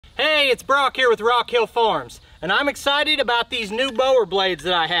Hey, it's Brock here with Rock Hill Farms, and I'm excited about these new mower blades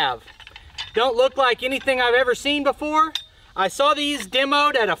that I have. Don't look like anything I've ever seen before. I saw these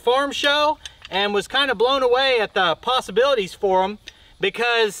demoed at a farm show and was kind of blown away at the possibilities for them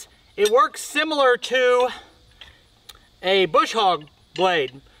because it works similar to a bush hog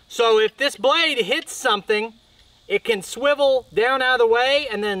blade. So if this blade hits something, it can swivel down out of the way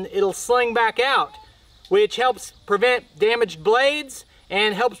and then it'll sling back out, which helps prevent damaged blades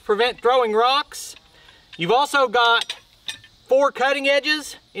and helps prevent throwing rocks. You've also got 4 cutting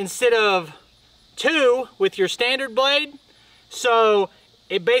edges instead of 2 with your standard blade. So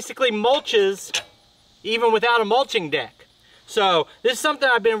it basically mulches even without a mulching deck. So this is something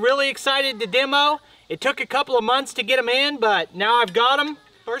I've been really excited to demo. It took a couple of months to get them in, but now I've got them.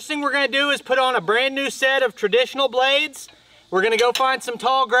 First thing we're gonna do is put on a brand new set of traditional blades. We're gonna go find some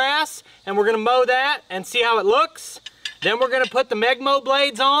tall grass and we're gonna mow that and see how it looks. Then we're gonna put the Meg-MO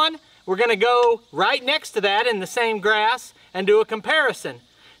blades on. We're gonna go right next to that in the same grass and do a comparison.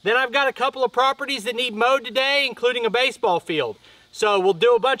 Then I've got a couple of properties that need mowed today, including a baseball field. So we'll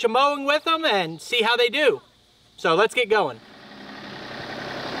do a bunch of mowing with them and see how they do. So let's get going.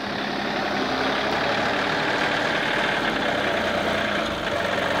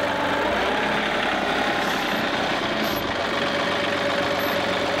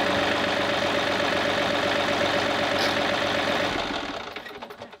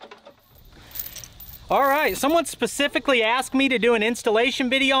 Alright, someone specifically asked me to do an installation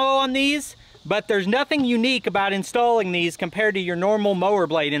video on these, but there's nothing unique about installing these compared to your normal mower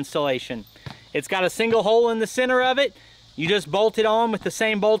blade installation. It's got a single hole in the center of it. You just bolt it on with the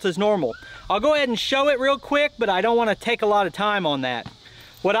same bolt as normal. I'll go ahead and show it real quick, but I don't want to take a lot of time on that.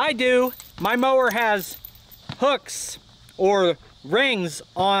 What I do, my mower has hooks or rings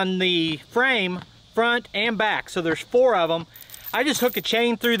on the frame, front and back, so there's 4 of them. I just hook a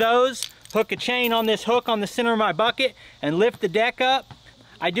chain through those, hook a chain on this hook on the center of my bucket and lift the deck up.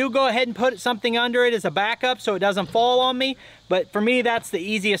 I do go ahead and put something under it as a backup so it doesn't fall on me, but for me that's the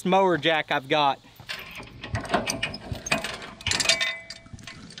easiest mower jack I've got.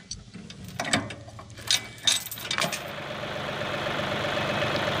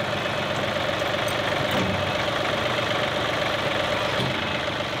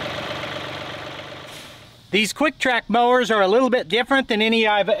 These quick track mowers are a little bit different than any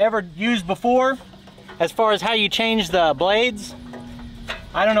I've ever used before as far as how you change the blades.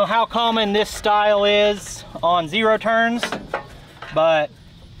 I don't know how common this style is on 0 turns, but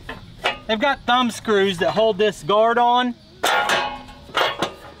they've got thumb screws that hold this guard on.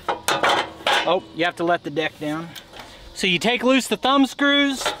 Oh, you have to let the deck down. So you take loose the thumb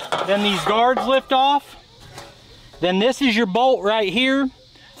screws, then these guards lift off. Then this is your bolt right here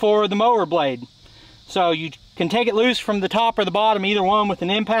for the mower blade. So you can take it loose from the top or the bottom, either one with an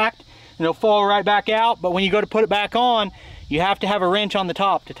impact, and it'll fall right back out. But when you go to put it back on, you have to have a wrench on the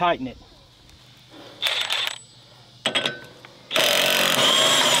top to tighten it.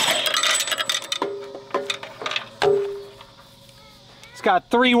 It's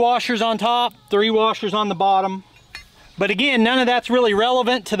got 3 washers on top, 3 washers on the bottom. But again, none of that's really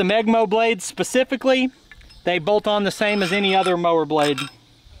relevant to the Meg-MO blades specifically. They bolt on the same as any other mower blade.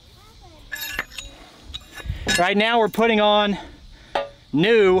 Right now we're putting on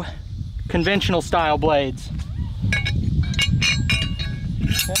new conventional style blades.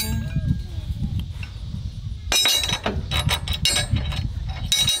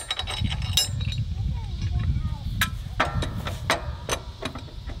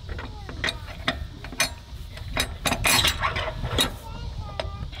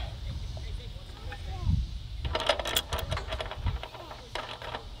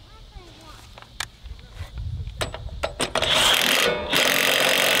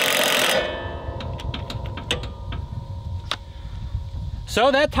 So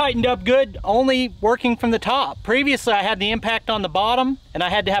that tightened up good, only working from the top. Previously I had the impact on the bottom and I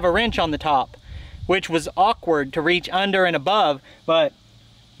had to have a wrench on the top, which was awkward to reach under and above, but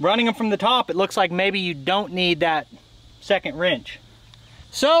running them from the top, it looks like maybe you don't need that second wrench.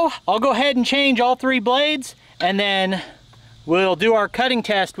 So I'll go ahead and change all 3 blades and then we'll do our cutting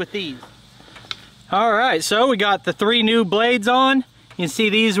test with these. All right, so we got the 3 new blades on. You can see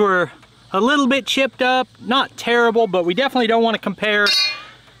these were a little bit chipped up, not terrible, but we definitely don't want to compare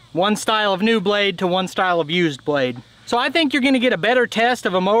one style of new blade to one style of used blade. So I think you're going to get a better test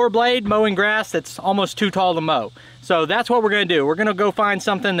of a mower blade mowing grass that's almost too tall to mow. So that's what we're going to do. We're going to go find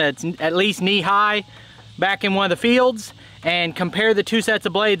something that's at least knee high back in one of the fields and compare the 2 sets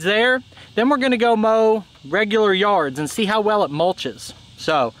of blades there. Then we're going to go mow regular yards and see how well it mulches.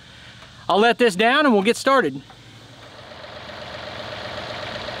 So, I'll let this down and we'll get started.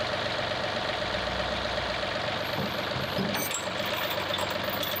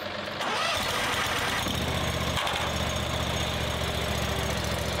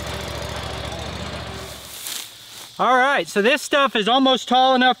 All right, so this stuff is almost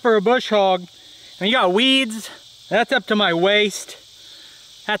tall enough for a bush hog. And you got weeds, that's up to my waist.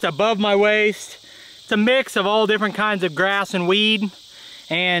 That's above my waist. It's a mix of all different kinds of grass and weed.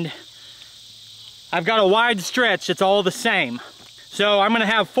 And I've got a wide stretch that's all the same. So I'm gonna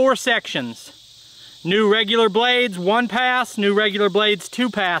have 4 sections. New regular blades, 1 pass. New regular blades,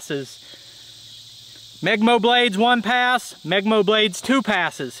 2 passes. Meg-MO blades, 1 pass. Meg-MO blades, 2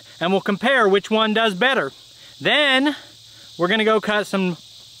 passes. And we'll compare which one does better. Then we're gonna go cut some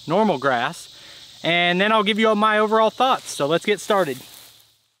normal grass. And then I'll give you all my overall thoughts. So let's get started.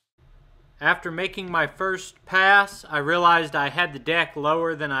 After making my first pass, I realized I had the deck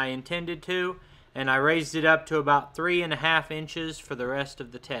lower than I intended to, and I raised it up to about 3.5 inches for the rest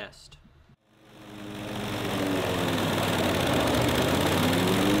of the test.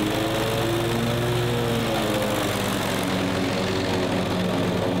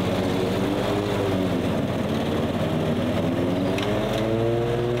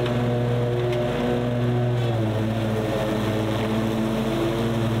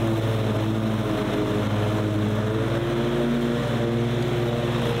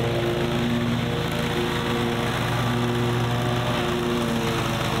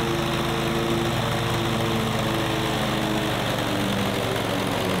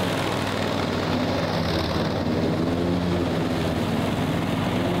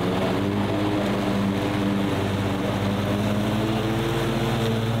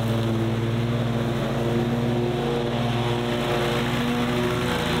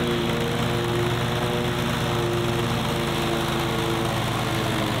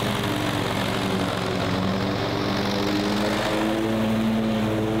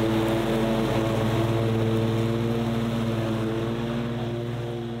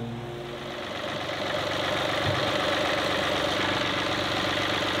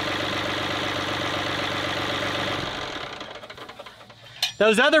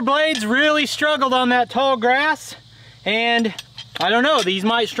 Those other blades really struggled on that tall grass, and I don't know, these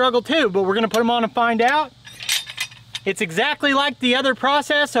might struggle too, but we're gonna put them on and find out. It's exactly like the other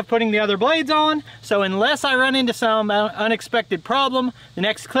process of putting the other blades on, so unless I run into some unexpected problem, the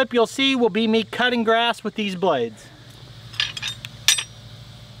next clip you'll see will be me cutting grass with these blades.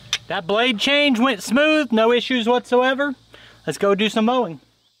 That blade change went smooth, no issues whatsoever. Let's go do some mowing.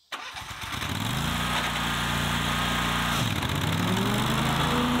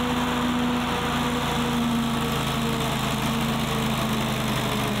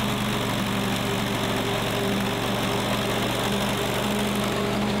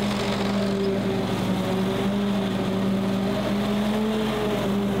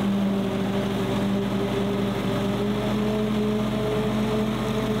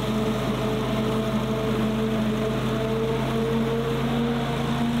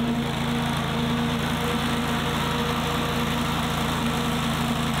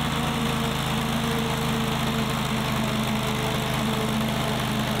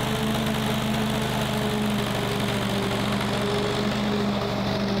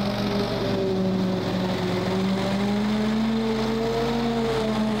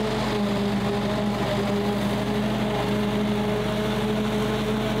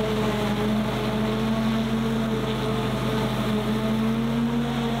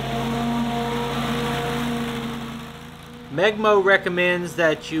 Meg-MO recommends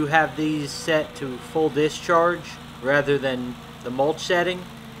that you have these set to full discharge rather than the mulch setting,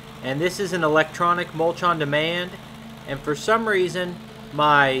 and this is an electronic mulch on demand, and for some reason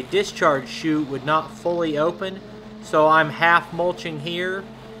my discharge chute would not fully open, so I'm half mulching here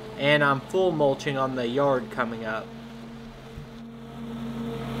and I'm full mulching on the yard coming up.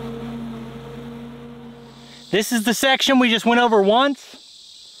 This is the section we just went over once.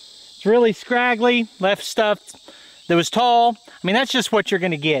 It's really scraggly, left stuff that was tall. I mean, that's just what you're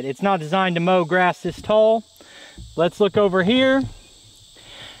gonna get. It's not designed to mow grass this tall. Let's look over here.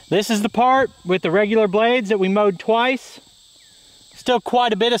 This is the part with the regular blades that we mowed twice. Still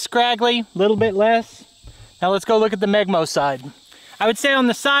quite a bit of scraggly, a little bit less. Now let's go look at the Meg-MO side. I would say on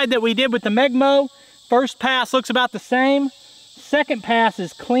the side that we did with the Meg-MO, first pass looks about the same. Second pass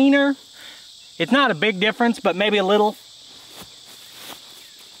is cleaner. It's not a big difference, but maybe a little.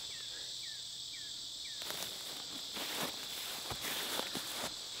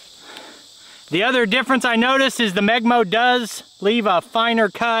 The other difference I noticed is the Meg-MO does leave a finer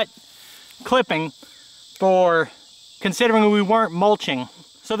cut clipping for considering we weren't mulching.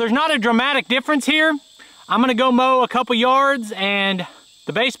 So there's not a dramatic difference here. I'm gonna go mow a couple yards and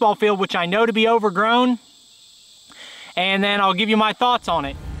the baseball field, which I know to be overgrown, and then I'll give you my thoughts on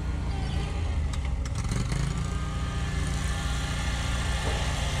it.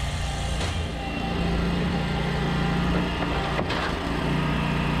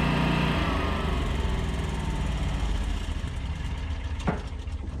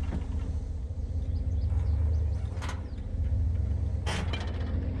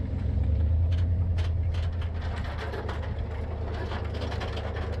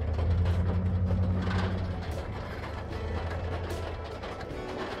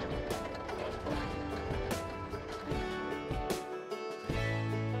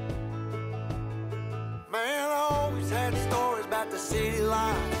 city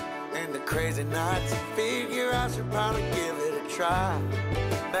life and the crazy nights, figure I should probably give it a try.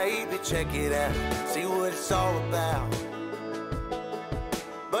 Maybe check it out, see what it's all about.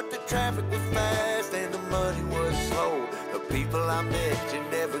 But the traffic was fast and the money was slow. The people I met you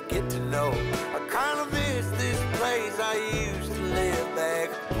never get to know. I kinda miss this place I used to live back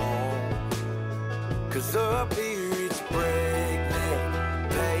home. Cause up here it's breakneck,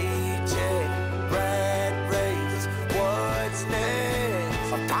 paycheck, rat race, what's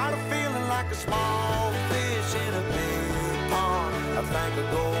next? I'm tired of feeling like a small fish in a big pond. I think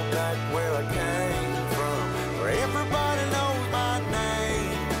I'll go back where I came from, where everybody knows my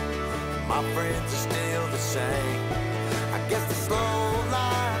name. My friends are still the same. I guess the slow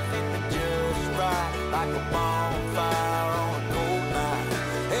life hit me just right, like a bonfire on a cold night.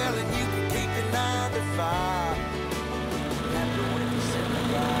 Hell, and you can keep your 9 to 5 after when you sit the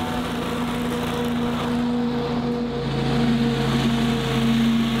ride.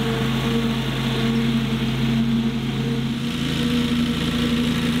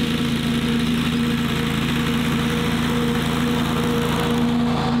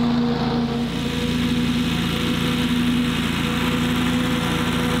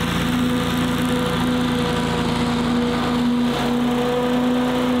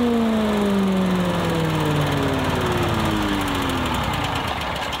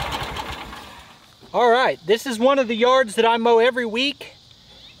 Alright, this is one of the yards that I mow every week,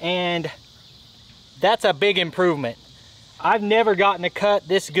 and that's a big improvement. I've never gotten a cut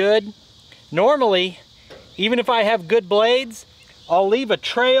this good. Normally, even if I have good blades, I'll leave a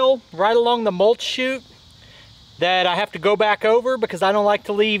trail right along the mulch chute that I have to go back over because I don't like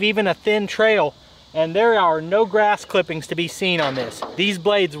to leave even a thin trail. And there are no grass clippings to be seen on this. These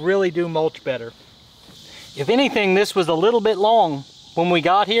blades really do mulch better. If anything, this was a little bit long when we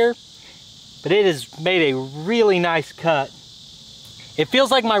got here, but it has made a really nice cut. It feels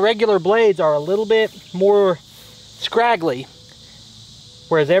like my regular blades are a little bit more scraggly,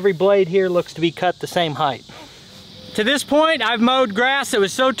 whereas every blade here looks to be cut the same height. To this point, I've mowed grass that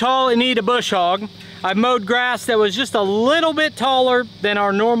was so tall it needed a bush hog. I've mowed grass that was just a little bit taller than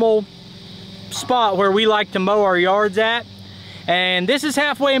our normal spot where we like to mow our yards at. And this is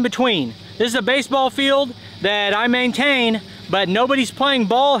halfway in between. This is a baseball field that I maintain, but nobody's playing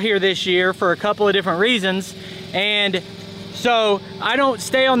ball here this year for a couple of different reasons. And so I don't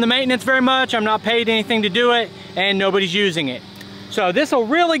stay on the maintenance very much. I'm not paid anything to do it, and nobody's using it. So this will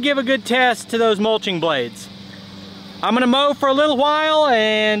really give a good test to those mulching blades. I'm gonna mow for a little while,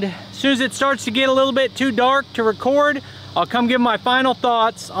 and as soon as it starts to get a little bit too dark to record, I'll come give my final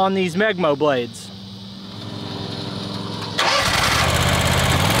thoughts on these Meg-MO blades.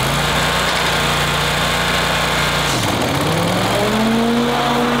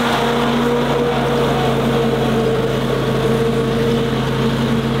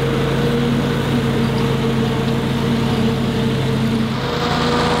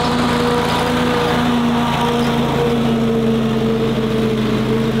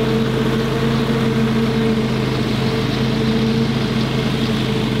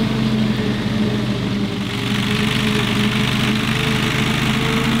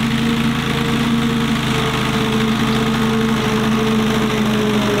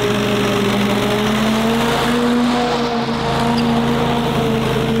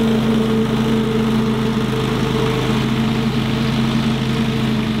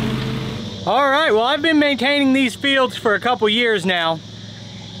 Alright, well, I've been maintaining these fields for a couple years now.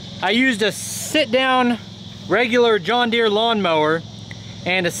 I used a sit-down regular John Deere lawnmower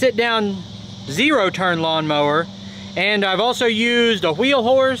and a sit-down zero-turn lawnmower, and I've also used a wheel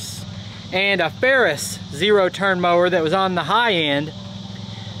horse and a Ferris zero-turn mower that was on the high end,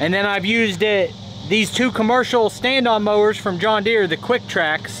 and then I've used these two commercial stand-on mowers from John Deere, the Quick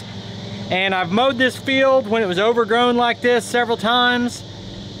Tracks, and I've mowed this field when it was overgrown like this several times,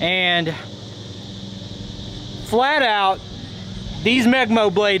 and flat out, these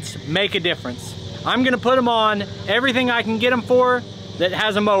Meg-MO blades make a difference. I'm gonna put them on everything I can get them for that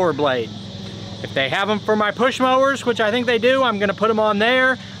has a mower blade. If they have them for my push mowers, which I think they do, I'm gonna put them on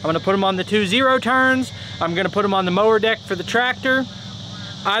there. I'm gonna put them on the 2 zero turns. I'm gonna put them on the mower deck for the tractor.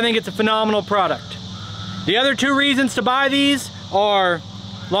 I think it's a phenomenal product. The other 2 reasons to buy these are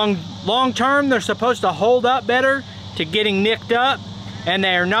long term, they're supposed to hold up better to getting nicked up, and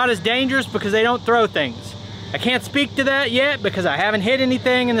they are not as dangerous because they don't throw things. I can't speak to that yet because I haven't hit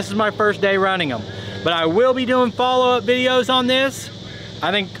anything and this is my first day running them. But I will be doing follow-up videos on this.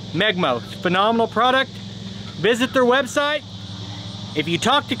 I think Meg-MO, phenomenal product. Visit their website. If you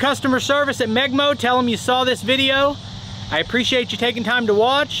talk to customer service at Meg-MO, tell them you saw this video. I appreciate you taking time to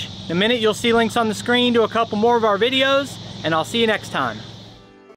watch. In a minute you'll see links on the screen to a couple more of our videos. and I'll see you next time.